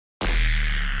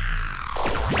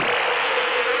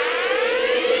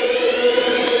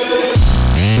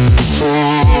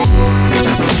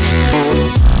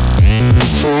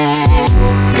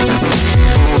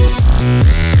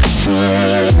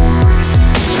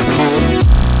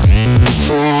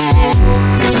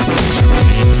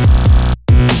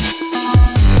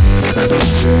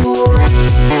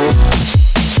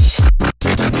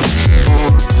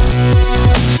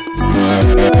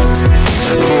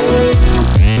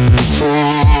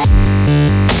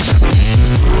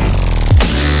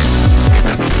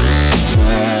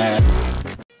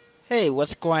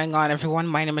what's going on, everyone?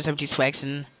 My name is Mjay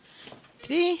Swaggson.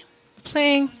 Today,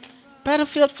 playing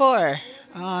Battlefield 4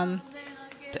 on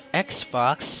the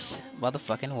Xbox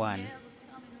motherfucking One.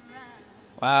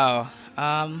 Wow.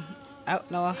 I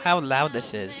don't know how loud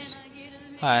this is.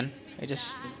 Hold on.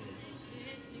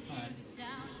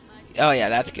 Oh yeah,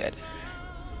 that's good.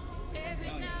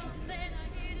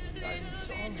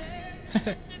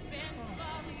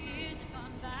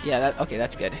 Yeah, okay,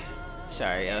 that's good.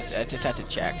 Sorry, I just had to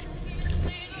check.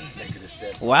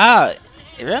 Wow,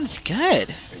 it runs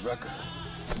good.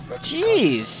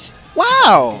 Jeez.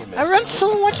 Wow, I run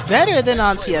so much better than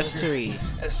on PS3.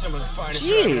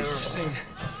 Jeez.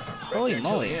 Holy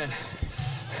moly.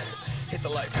 Hit the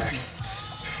light pack.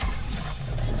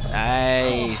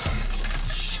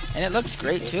 Nice. And it looks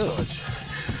great too.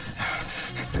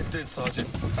 It did, Sergeant.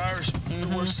 Irish, the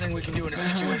worst thing we can do in a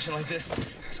situation like this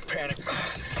is panic.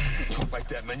 You talk like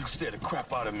that, man. You scare the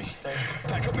crap out of me.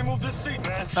 Pack up and move this seat,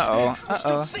 man. Still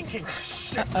sinking.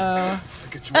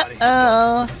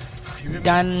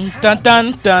 Dun dun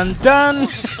dun dun dun.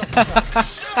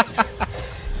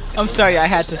 I'm sorry, I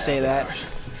had to say that.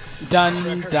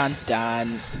 Dun dun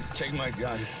dun. Take my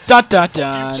gun. Dun dun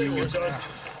dun. The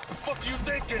fuck you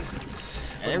thinking?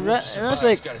 It runs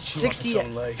like 60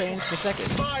 frames per second.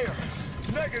 Fire.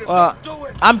 Negative. Well, Do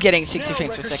it. I'm getting 60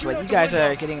 frames per second, but you guys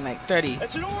are getting like 30.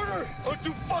 That's an order. Don't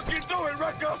you fucking do it,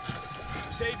 Recco.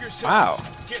 Save yourself. Wow.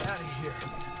 Get out of here.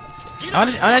 I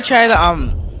wanna try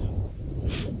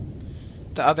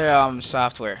the other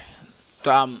software.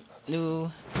 The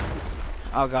new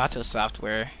Elgato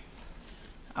software.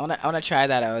 I wanna try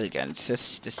that out again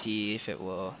just to see if it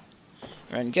will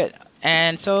run good.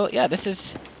 And so yeah, this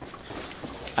is.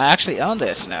 I actually own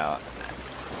this now.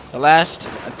 The last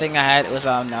thing I had was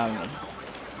on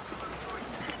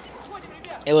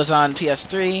it was on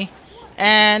PS3,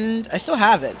 and I still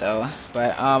have it though.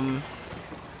 But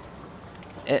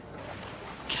it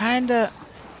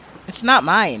it's not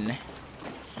mine.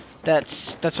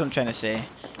 That's what I'm trying to say.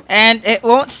 And it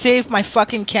won't save my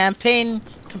fucking campaign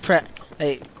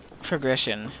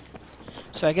progression.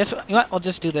 So I guess you know what? We'll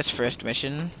just do this first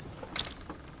mission.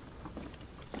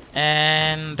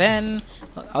 And then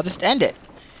I'll just end it.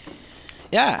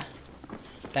 Yeah,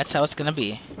 that's how it's gonna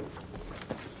be.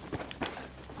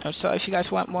 I'm sorry if you guys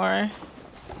want more.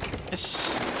 It's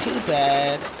too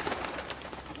bad.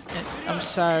 I'm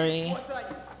sorry.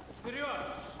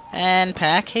 And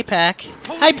Pack, hey Pack.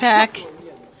 Hi Pack.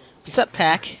 What's up,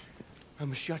 Pack? I'm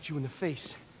gonna shot you in the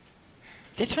face.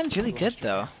 This one's really good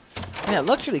though. Yeah, it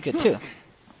looks really good too.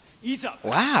 Ease up.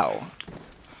 Wow.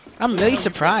 I'm really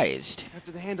surprised.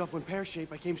 After the handoff went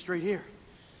pear-shaped, I came straight here.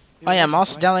 Oh yeah, I'm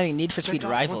also downloading Need for Speed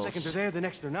Rivals. 1 second they're there, the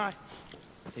next they're not.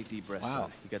 Take deep breaths. Wow.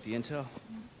 Son. You got the intel?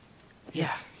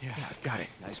 Yeah, Yeah, got it.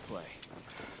 Nice play.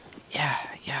 Yeah,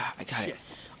 I got it.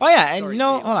 Oh yeah, and Sorry,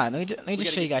 no, Dave. hold on. Let me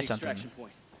just show you guys something.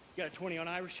 Point. You got a 20 on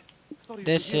Irish?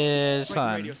 This is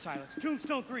fun. Radio silence.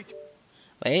 Tombstone 3.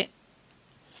 Wait,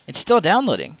 it's still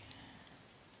downloading.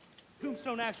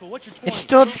 Tombstone actual. What's your 20? It's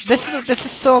still. This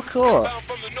is so cool.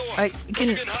 Like you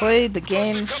can play the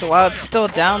game so while it's still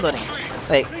downloading.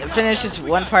 Like it finishes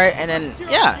one part and then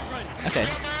yeah. Okay.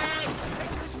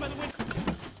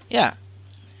 Yeah.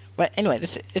 But anyway,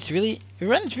 it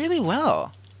runs really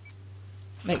well.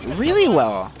 Like really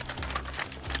well.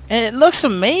 And it looks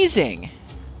amazing.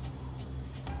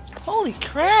 Holy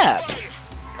crap.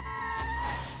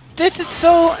 It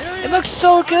looks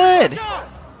so good.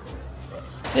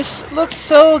 This looks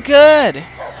so good.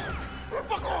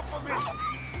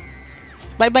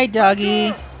 Bye bye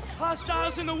doggy.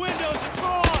 Hostiles in the windows are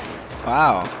gone.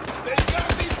 Wow.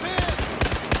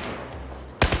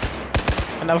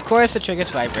 And of course the triggers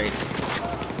vibrate.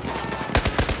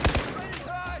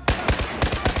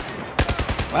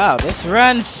 Wow, this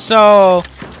runs so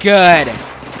good.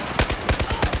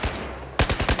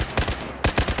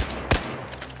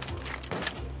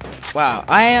 Wow,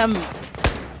 I am...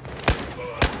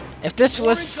 If this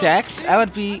was sex, I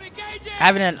would be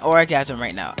having an orgasm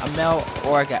right now. A male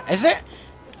orgasm.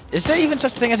 Is there even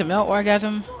such a thing as a male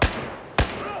orgasm?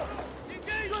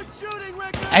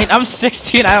 I'm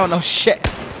 16, I don't know shit.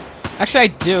 Actually, I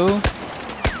do.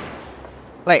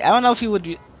 Like, I don't know if you would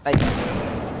be, like...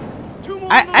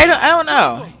 I don't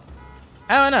know.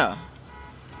 I don't know.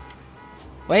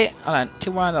 Wait, hold on.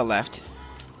 2 more on the left.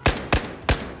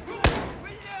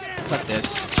 Fuck this.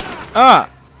 Oh!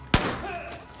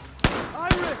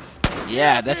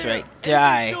 Yeah, that's right.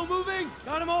 Die.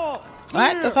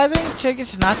 What? The vibrating triggers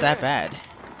is not that bad.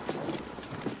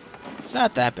 It's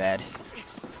not that bad.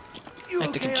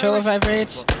 Like the controller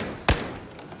vibrates,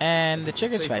 and the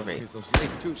triggers vibrate.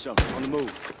 On the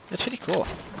move. That's pretty cool.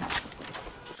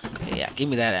 Okay, yeah, give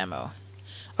me that ammo.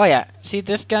 Oh yeah, see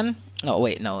this gun? No,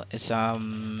 wait, no, it's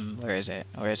where is it?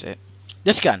 Where is it?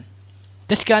 This gun.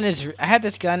 This gun is. I had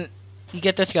this gun. You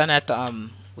get this gun at the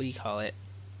what do you call it?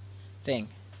 Thing.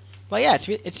 But yeah,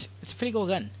 it's a pretty cool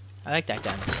gun. I like that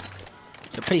gun.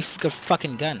 It's a pretty good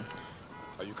fucking gun.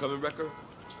 Are you coming, Wrecker?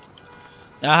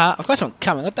 Of course I'm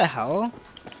coming. What the hell?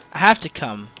 I have to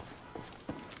come.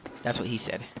 That's what he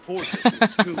said.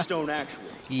 This is Tombstone Actual.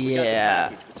 We got the Yeah.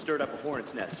 package that stirred up a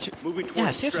hornet's nest. Moving Yeah,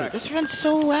 towards seriously, extraction. this runs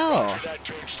so well.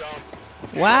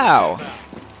 Wow.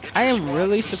 I am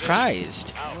really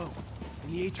surprised. Hello.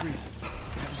 In the atrium.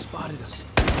 Haven't spotted us.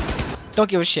 Don't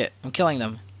give a shit. I'm killing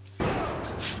them.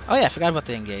 Oh yeah, I forgot about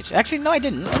the engage. Actually, no, I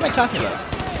didn't. What am I talking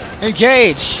about?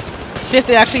 Engage! See if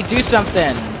they actually do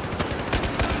something.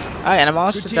 Alright, and I'm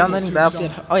also downloading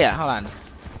Battlefield. Oh yeah, hold on.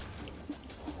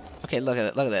 Okay, look at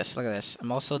it. Look at this. Look at this.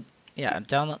 I'm also, yeah, I'm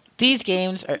download. These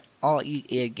games are all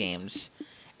EA games,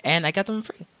 and I got them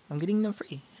free. I'm getting them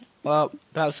free. Well,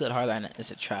 Battlefield Hardline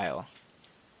is a trial.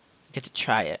 I get to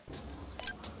try it.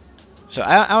 So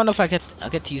I don't know if I get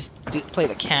to play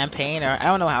the campaign, or I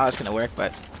don't know how it's gonna work,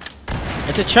 but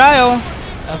it's a trial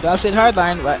of Battlefield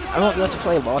Hardline. But I won't be able to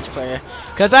play multiplayer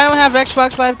because I don't have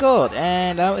Xbox Live Gold,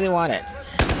 and I don't really want it.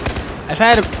 I've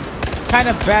had a kind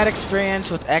of bad experience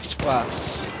with Xbox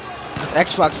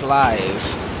Live.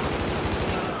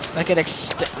 Like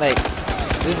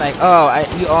being like,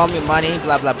 oh, you owe me money,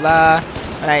 blah blah blah.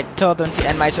 And I told them to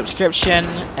end my subscription,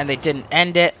 and they didn't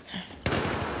end it.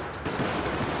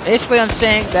 Basically, I'm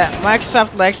saying that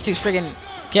Microsoft likes to friggin'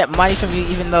 get money from you,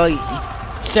 even though you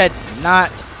said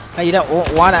not, that you don't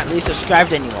want to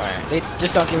resubscribe anymore. They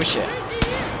just don't give a shit.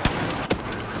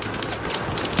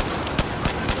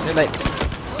 They're like,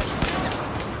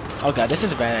 oh god, this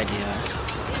is a bad idea.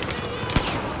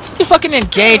 You fucking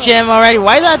engage him already.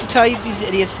 Why do I have to tell you these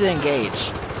idiots to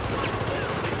engage?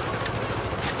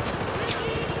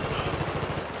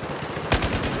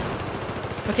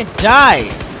 Fucking die!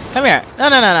 Come here. No.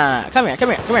 Come here. Come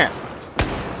here.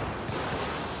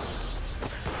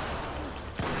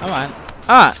 Come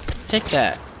on. Take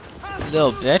that. You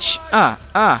little bitch.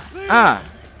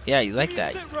 Yeah, you like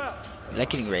that. You like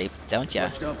getting raped, don't ya?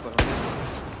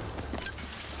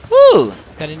 Woo!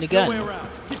 Got a new No way gun. around.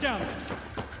 Get down there.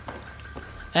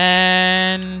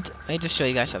 And let me just show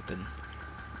you guys something.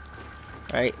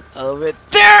 Right over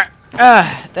there.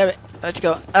 Let's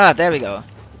go. There we go.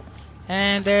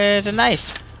 And there's a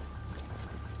knife.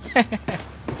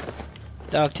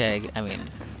 Dog tag. I mean,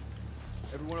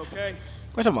 Everyone okay?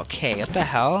 of course I'm okay. What the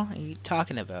hell are you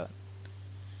talking about?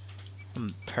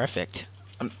 I'm perfect.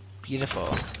 I'm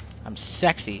beautiful. I'm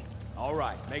sexy. All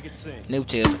right, make it sing. Noob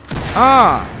tube.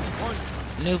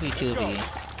 Noobie tubey.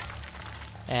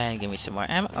 And give me some more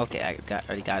ammo. Okay, I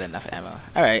already got enough ammo.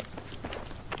 All right.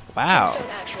 Wow.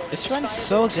 This runs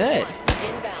so good.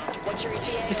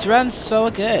 This runs so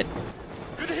good.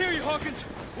 Good to hear you, Hawkins.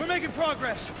 We're making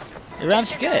progress. It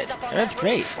runs good. It runs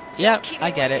great. Yep,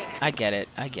 I get it. I get it.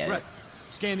 Right.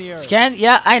 Scan the area. Scan?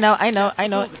 Yeah, I know.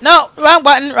 No! Wrong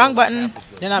button!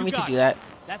 Did not mean to do that.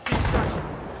 That's the extraction.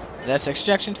 That's the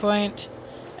extraction point.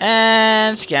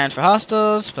 And scan for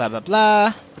hostiles, blah blah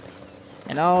blah.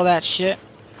 And all that shit.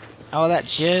 All that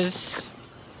jizz.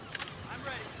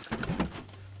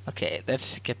 Okay,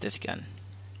 let's get this gun.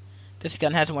 This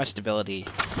gun has more stability.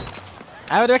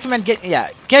 I would recommend get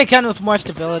a gun with more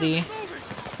stability.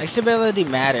 Like, stability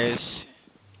matters.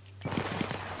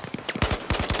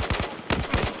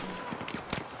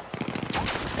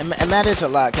 It matters a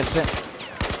lot, because then...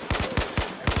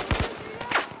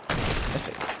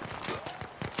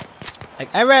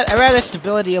 Like, I rather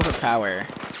stability over power.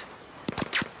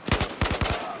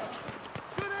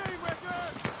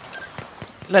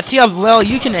 Let's see how well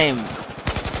you can aim.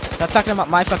 Stop talking about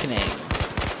my fucking aim.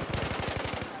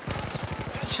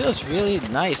 This feels really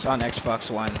nice on Xbox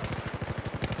One.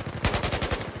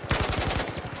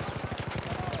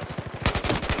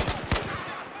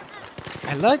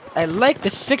 I like the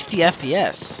 60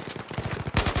 FPS.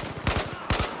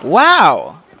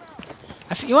 Wow.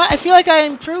 I feel like I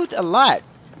improved a lot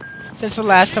since the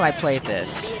last time I played this.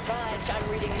 Be advised, I'm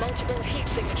reading multiple heat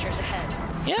signatures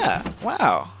ahead. Yeah.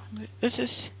 Wow. This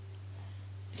is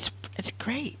it's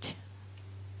great.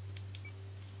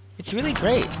 It's really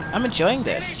great. I'm enjoying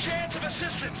this.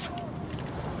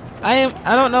 I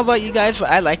don't know about you guys, but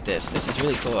I like this. This is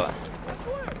really cool.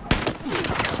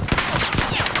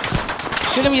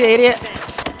 Shoot him, you idiot!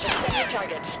 Just set your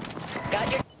targets.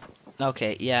 Got your...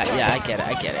 Okay, yeah, I get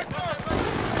it.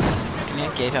 Can you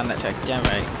engage on that tech? Damn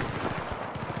right.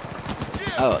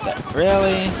 Oh,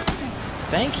 really?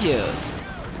 Thank you.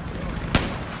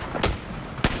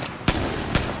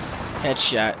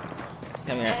 Headshot.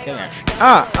 Come here, come here.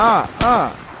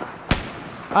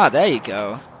 Ah, there you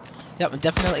go. Yep, I'm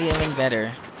definitely aiming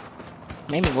better.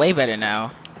 I'm aiming way better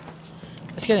now.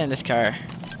 Let's get in this car.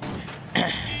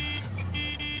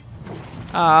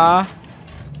 Ah.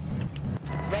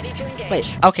 Ready to engage. Wait,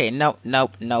 okay, nope.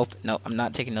 I'm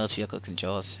not taking those vehicle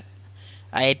controls.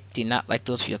 I do not like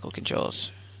those vehicle controls.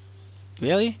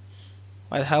 Really?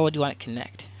 Why the hell would you want to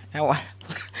connect?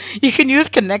 You can use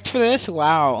connect for this?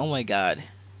 Wow, oh my god.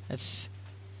 That's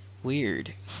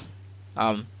weird.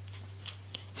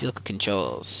 Vehicle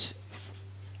controls.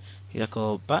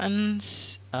 Vehicle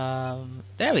buttons.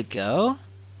 There we go.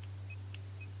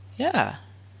 Yeah.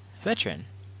 Veteran.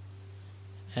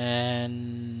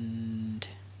 And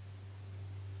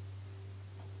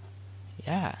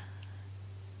yeah.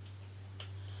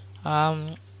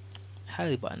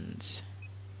 Highly buttons.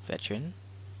 Veteran.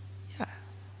 Yeah.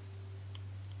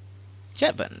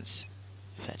 Jet buttons.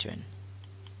 Veteran.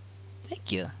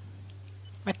 Thank you.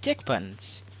 My dick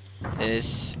buttons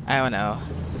is, I don't know,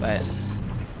 but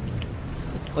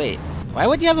wait, why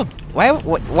would you have a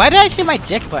why did I say my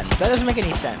dick buttons? That doesn't make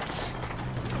any sense.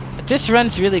 But this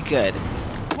runs really good.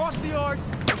 Cross the yard,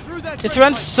 through that This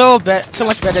runs so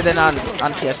much better than on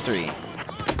PS3. Get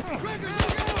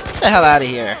the hell out of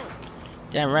here.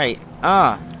 Damn right.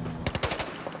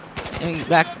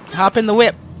 Back. Hop in the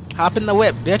whip. Hop in the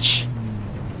whip, bitch.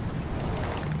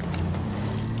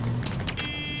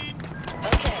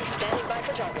 Okay, standing by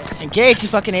for targets. Engage, you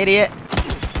fucking idiot.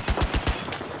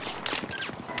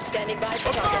 Standing by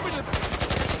for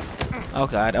targets. Oh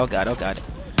god, oh god, oh god.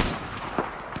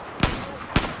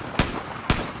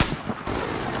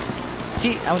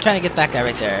 See, I'm trying to get that guy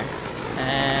right there.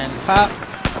 And pop.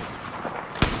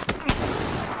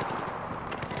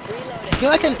 I feel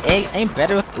like I can aim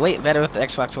better with, way better with the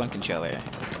Xbox One controller.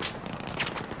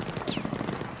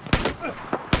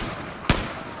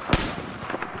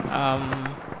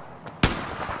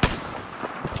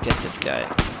 Let's get this guy.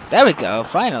 There we go,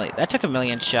 finally. That took a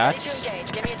million shots. Ready to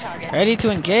engage. Give me a target. Ready to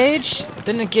engage?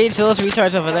 Didn't engage those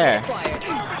retards over there. Acquired.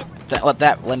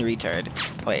 That one retard.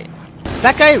 Wait. Is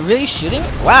that guy really shooting?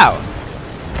 Wow.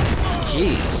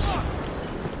 Jeez.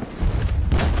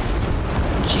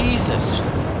 Jesus.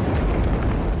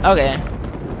 Okay.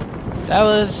 That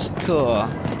was cool.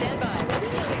 Stand by.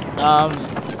 We're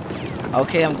reloading.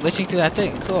 Okay, I'm glitching through that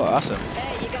thing. Cool, awesome.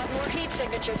 Hey, you got more heat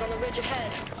signatures on the ridge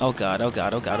ahead. Oh god, oh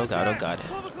god, oh god, oh god, oh god.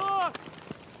 Pull the car.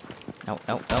 No.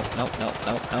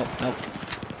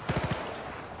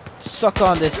 Suck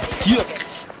on this dick.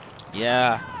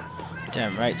 Yeah.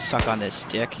 Damn right, suck on this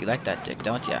dick. You like that dick,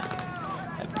 don't ya?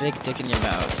 A big dick in your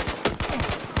mouth.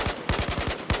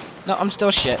 No, I'm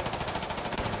still shit.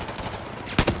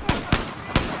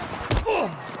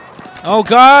 Oh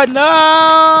god,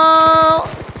 no!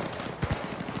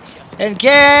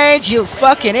 Engage, you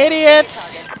fucking idiots!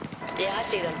 Yeah, I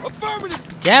see them.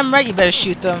 Damn right, you better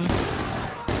shoot them.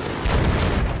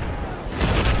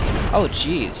 Oh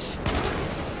jeez.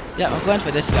 Yeah, I'm going for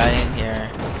this guy in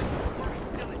here.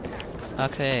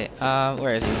 Okay,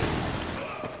 where is he?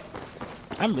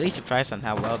 I'm really surprised on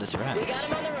how well this runs. We got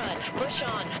him on the run. Push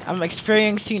on. I'm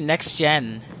experiencing next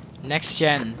gen,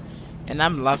 and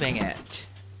I'm loving it.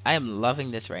 I am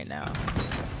loving this right now.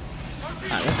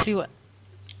 Let's see what.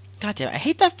 God damn it! I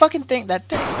hate that fucking thing. That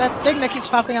thing that keeps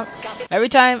popping up every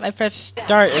time I press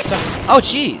start. It's some. Oh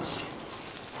jeez.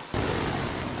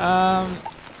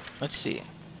 Let's see.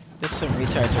 There's some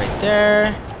retards right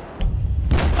there.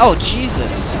 Oh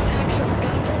Jesus.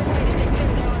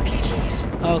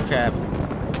 Oh crap.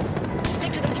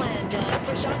 Stick to the plan, Dad.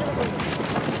 Push on to the roof.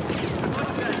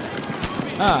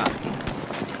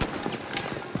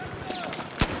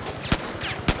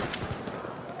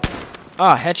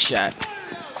 Oh, headshot.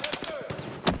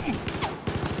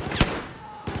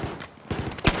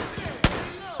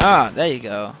 There you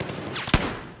go.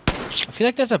 I feel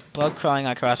like there's a bug crawling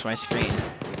across my screen.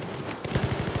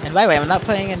 And by the way, I'm not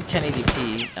playing in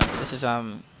 1080p. This is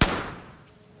Come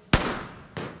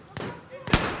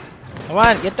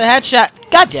on, get the headshot!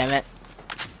 God damn it!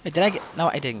 Wait, did I get? No,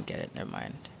 I didn't get it. Never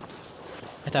mind.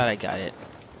 I thought I got it.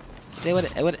 It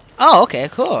would. Oh, okay,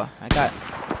 cool. I got.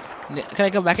 Can I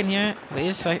go back in here,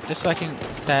 please? Just so I can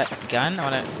get that gun. I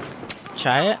wanna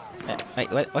try it.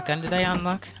 Wait, what gun did I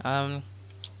unlock?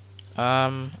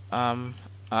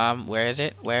 Where is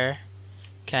it? Where?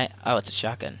 Can I? Oh, it's a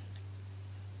shotgun.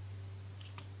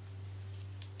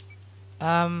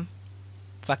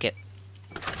 Fuck it.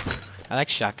 I like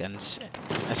shotguns,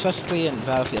 especially in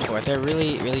Battlefield 4. They're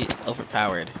really, really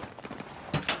overpowered.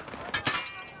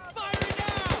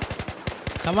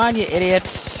 Come on, you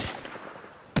idiots!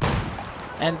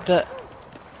 And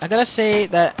I gotta say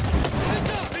that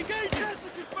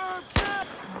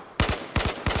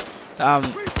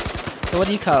So what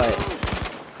do you call it?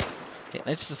 Okay,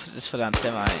 let's just put on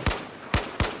semi.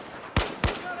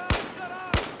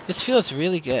 This feels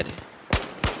really good.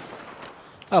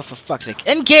 Oh, for fuck's sake.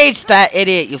 Engage that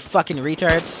idiot, you fucking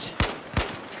retards.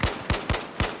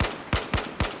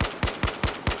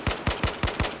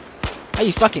 Are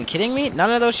you fucking kidding me?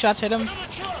 None of those shots hit him?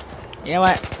 You know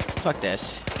what? Fuck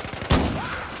this.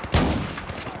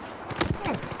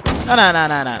 No, no, no,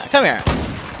 no, no. Come here.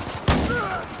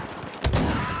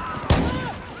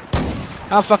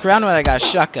 I'll fuck around when I got a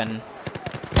shotgun.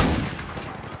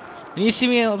 When you see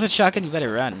me with a shotgun, you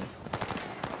better run.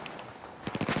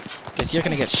 Because you're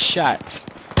gonna get shot.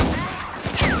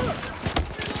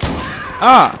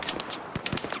 Ah!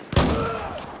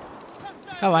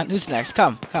 Come on, who's next?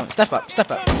 Come, come, step up, step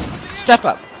up. Step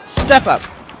up, step up!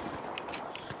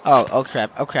 Oh, oh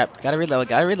crap, oh crap. Gotta reload,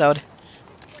 gotta reload.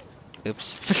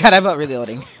 Oops, forgot about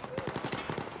reloading.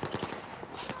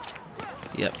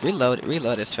 Yep, reload,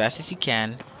 reload as fast as you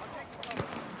can.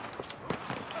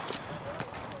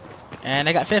 And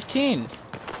I got 15.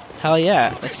 Hell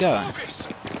yeah, let's go.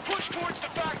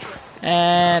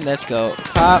 And let's go.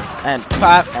 Pop and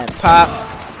pop and pop.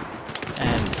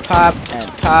 And pop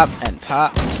and pop and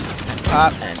pop. And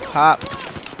pop and pop.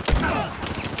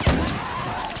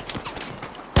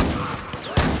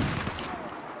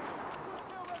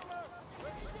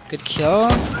 Good kill.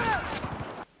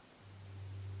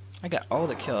 I got all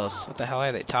the kills. What the hell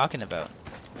are they talking about?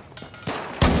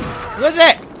 What is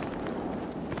it?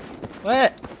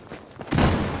 What?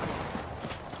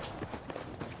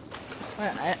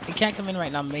 What? I can't come in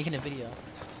right now. I'm making a video.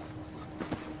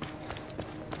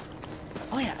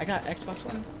 Oh yeah, I got Xbox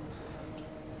One.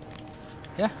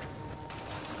 Yeah.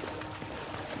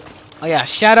 Oh yeah,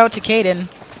 shout out to Caden.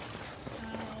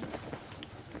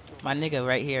 My nigga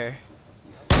right here.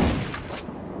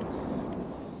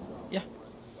 Yeah.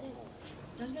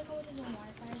 Doesn't it go with his own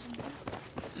Wi-Fi or something?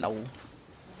 No.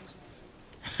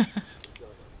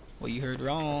 Well, you heard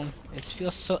wrong. It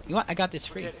feels so. You know what? I got this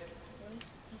free.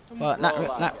 Well,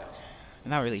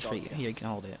 not really free. Here, you can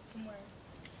hold it.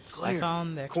 I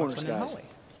found the Xbox One in the hallway.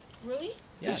 Really?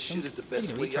 Yeah, This shit is the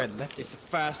best way retard up. left it. It's the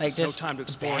fastest. Like, No just time to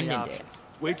explore any abandoned options. it.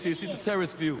 Wait till you see the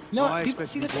terrace view. You know Oh, what? I People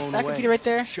expect see to be that blown that away. computer right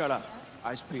there? Shut up. I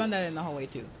I speak. found that in the hallway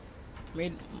too.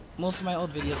 Made most of my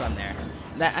old videos on there.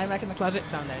 That I'm back in the closet.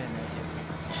 Found that in there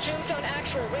too. Tombstone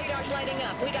actual. Radar's lighting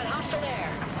up. We got hostile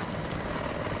air.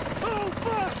 Oh,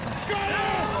 fuck! Got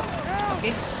him!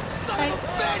 Okay. Bye.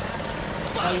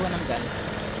 Tell you when I'm done.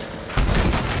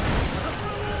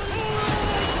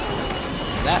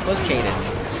 That was Caden.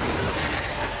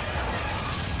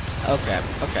 Oh crap,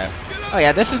 okay. Oh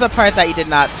yeah, this is the part that you did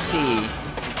not see.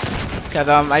 Because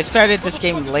I started this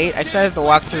game late. I started the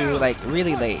walkthrough like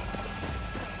really late.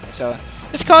 So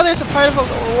let's call this a part of a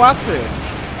walkthrough.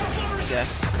 I guess.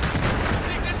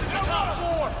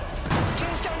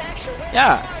 Tombstone actual. Where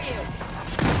Yeah. are you?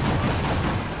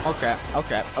 Oh crap, oh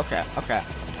crap, oh crap, oh crap.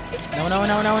 Expect No, no,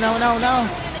 no, no, no, no, no. in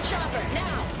the chopper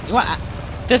now. You know what?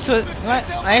 This was what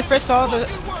when I first saw the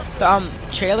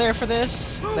trailer for this,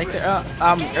 like the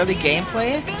early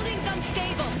gameplay. Building's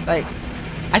unstable. Like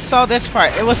I saw this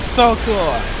part. It was so cool.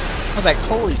 I was like,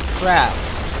 holy crap!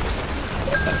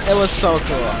 It was so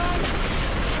cool.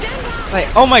 Like,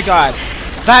 oh my god,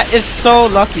 that is so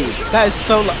lucky. That is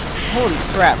so holy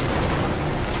crap.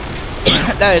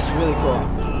 That is really cool.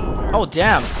 Oh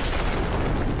damn.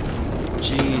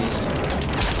 Jeez.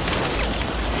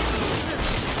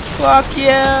 Fuck you!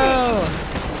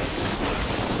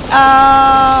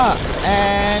 Ah!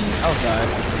 And oh god.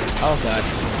 Oh god.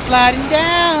 Sliding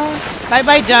down. Bye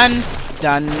bye done.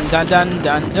 Done done done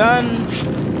done done.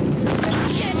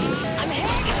 Shit. I'm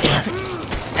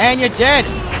hit. And you're dead.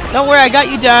 Don't worry, I got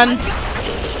you done.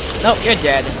 Nope, you're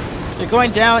dead. You're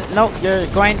going down. Nope, you're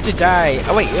going to die.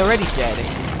 Oh wait, you're already dead.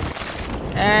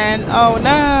 And oh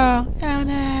no. Oh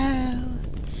no.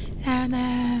 Oh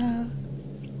no.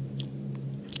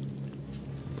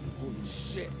 Holy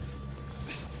shit.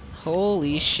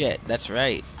 Holy shit, that's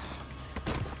right.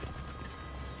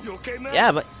 You okay, man?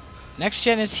 Yeah, but next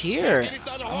gen is here. Get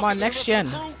inside the I'm Hawk on and the next rest gen.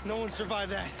 of the crew? No one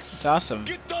survived that. It's awesome.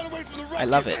 Get down away from the wreck. I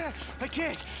love it. I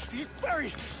can't. He's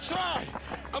buried. Try.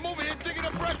 I'm over here digging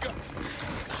up wrecker.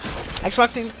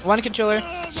 Xbox One controller,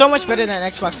 so much better than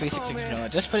Xbox 360 controller.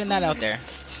 Just putting that out there.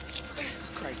 Jesus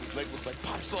Christ, his leg looks like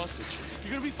pop sausage.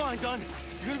 You're gonna be fine, Don.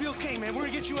 You're gonna be okay, man. We're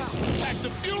gonna get you out. Pack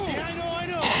the fuel. Yeah, I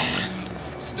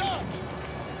know. Stop.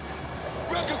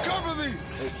 Wrecker, cover me.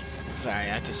 Sorry,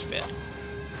 I have to spit.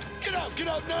 Get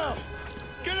out now.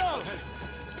 Get out.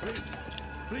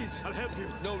 Please, I'll help you.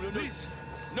 No, please.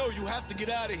 No, you have to get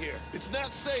out of here. It's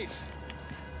not safe.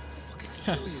 Fucking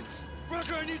civilians.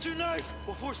 Rucker, I need your knife.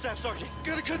 What for, Staff Sergeant?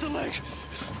 Gotta cut the leg.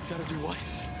 Gotta do what?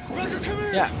 Rucker, come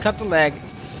here. Yeah, cut the leg.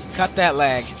 Cut that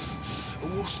leg. A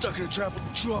wolf stuck in a trap will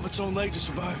chew off its own leg to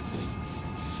survive.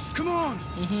 Come on.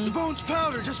 The bone's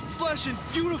powder, just flesh and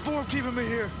uniform keeping me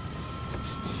here.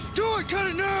 Do it, cut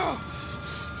it now.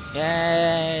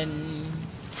 And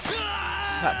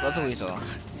that's a weasel.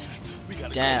 We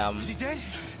gotta Damn. go. Is he dead?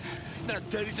 He's not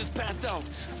dead, he's just passed out.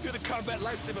 You're the combat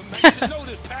lifesaver, man. You should know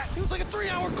this, Pat. It was like a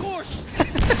 3-hour course.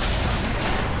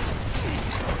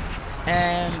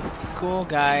 And cool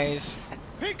guys.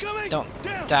 Incoming. Don't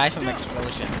Down. die from Down.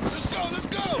 explosions. Let's go, let's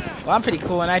go. Well, I'm pretty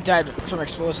cool, and I died from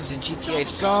explosions in GTA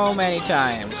so many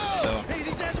times. So Hey,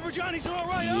 these Azerbaijani's are all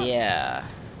right, huh? yeah.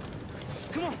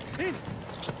 Come on, in. You're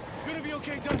gonna be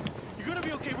okay, Dunn. You're gonna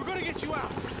be okay. We're gonna get you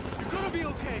out. You're gonna be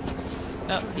okay.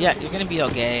 No, yeah, you're gonna be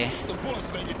okay. The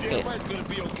boss, man. You're damn right it's gonna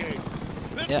be okay.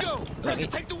 Let's Yeah, go. let me-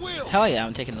 Take the wheel. Hell yeah,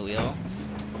 I'm taking the wheel.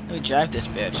 Let me drive this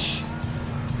bitch.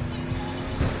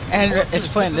 And it's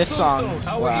playing this song.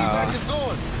 How are you? Wow. Back is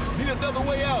going. Need another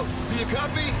way out. Do you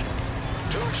copy?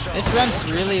 This runs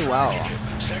really well.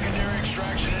 Secondary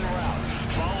extraction en route.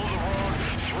 Follow the road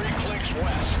 3 clicks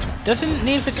west. Doesn't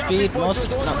Need for Speed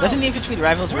doesn't Need for Speed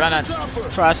Rivals run on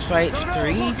Frostbite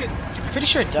 3? Pretty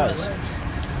sure it does.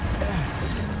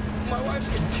 My wife's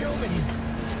gonna kill me.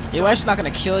 Your wife's not gonna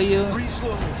kill you. Breathe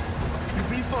slowly. You'll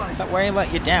be fine. Don't worry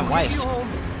about your damn We'll get wife. you home.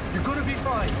 You're gonna be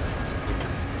fine.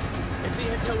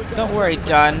 Don't worry,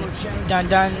 done. Done,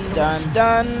 done, done,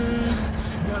 done.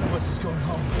 None of us is going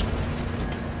home.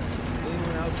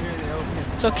 Anyone else here to help me?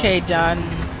 It's okay, done.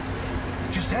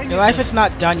 Just hang Your in life there. is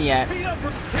not done yet. Speed up.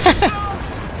 Here it comes.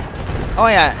 Oh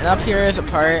yeah, and up here is a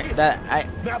part that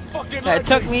Not fucking that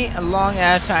took likely. me a long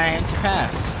ass time to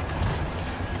pass.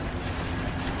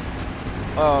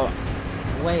 Oh,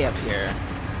 way up here.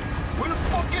 Where the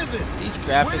fuck is it? These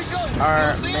Where'd it graphics go? You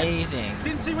are still see it? amazing.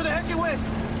 Didn't see where the heck it went.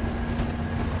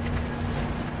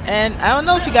 And I don't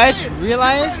know if you guys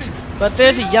realized, but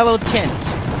there's a yellow tint.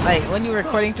 Like when you're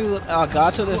recording through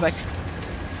Elgato, there's like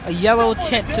a yellow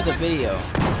tint to the video.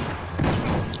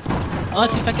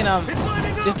 Let's see if I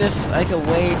can if there's like a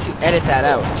way to edit that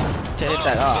out, to edit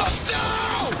that off.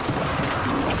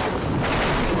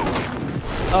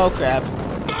 Oh crap!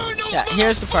 Yeah,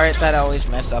 here's the part that I always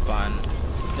mess up on.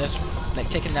 Just like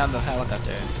taking down the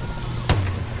helicopter.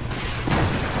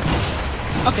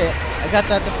 Okay, I got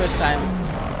that the first time.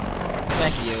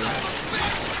 Thank you.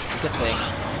 Good thing.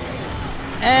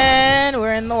 And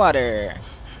we're in the water.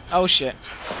 Oh shit.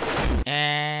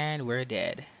 And we're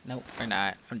dead. Nope, we're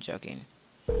not. I'm joking.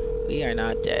 We are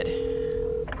not dead.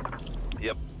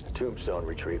 Yep. Tombstone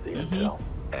retrieved the intel.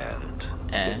 And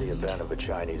in the event of a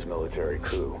Chinese military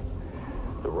coup,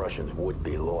 the Russians would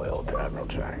be loyal to Admiral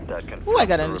Chang. That confirms Ooh, I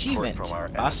got the an report achievement. from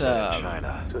our Awesome. embassy in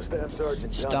China. So Staff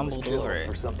Sergeant John Stumbled was killed over it.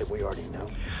 for something we already know.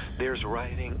 There's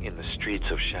rioting in the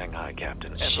streets of Shanghai,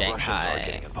 Captain, and the Russians Shanghai. are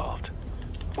getting involved.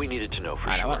 We needed to know for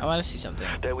Alright, sure. I want to see something.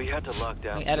 That we had to lock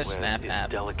down Let me add a the US snap is app.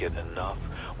 delicate enough.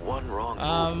 One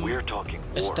wrong move, we're talking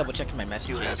Just war. double checking my messages.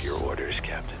 You have your orders,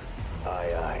 Captain.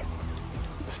 Aye, aye.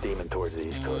 Steaming towards the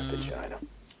east coast of China.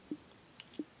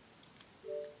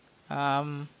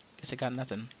 Guess I got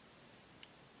nothing.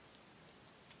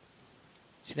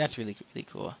 See, that's really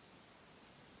cool.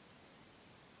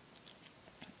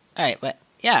 Alright, but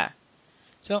yeah.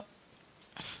 So,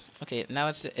 okay, now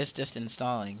it's just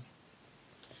installing.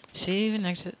 Save and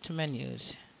exit to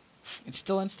menus. It's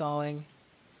still installing.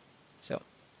 So,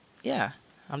 yeah,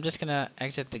 I'm just gonna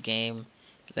exit the game,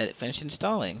 let it finish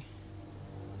installing.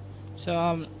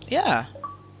 So, yeah.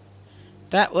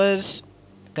 That was,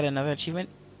 got another achievement.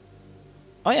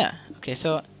 Oh yeah, okay,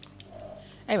 so,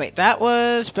 anyway, that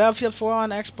was Battlefield 4 on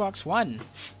Xbox One.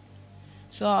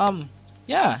 So,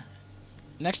 yeah,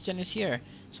 next gen is here.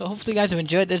 So hopefully you guys have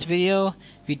enjoyed this video.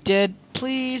 If you did,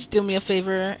 please do me a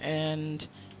favor and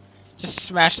just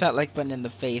smash that like button in the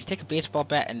face. Take a baseball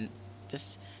bat and just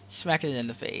smack it in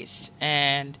the face.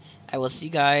 And I will see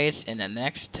you guys in the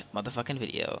next motherfucking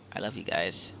video. I love you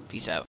guys. Peace out.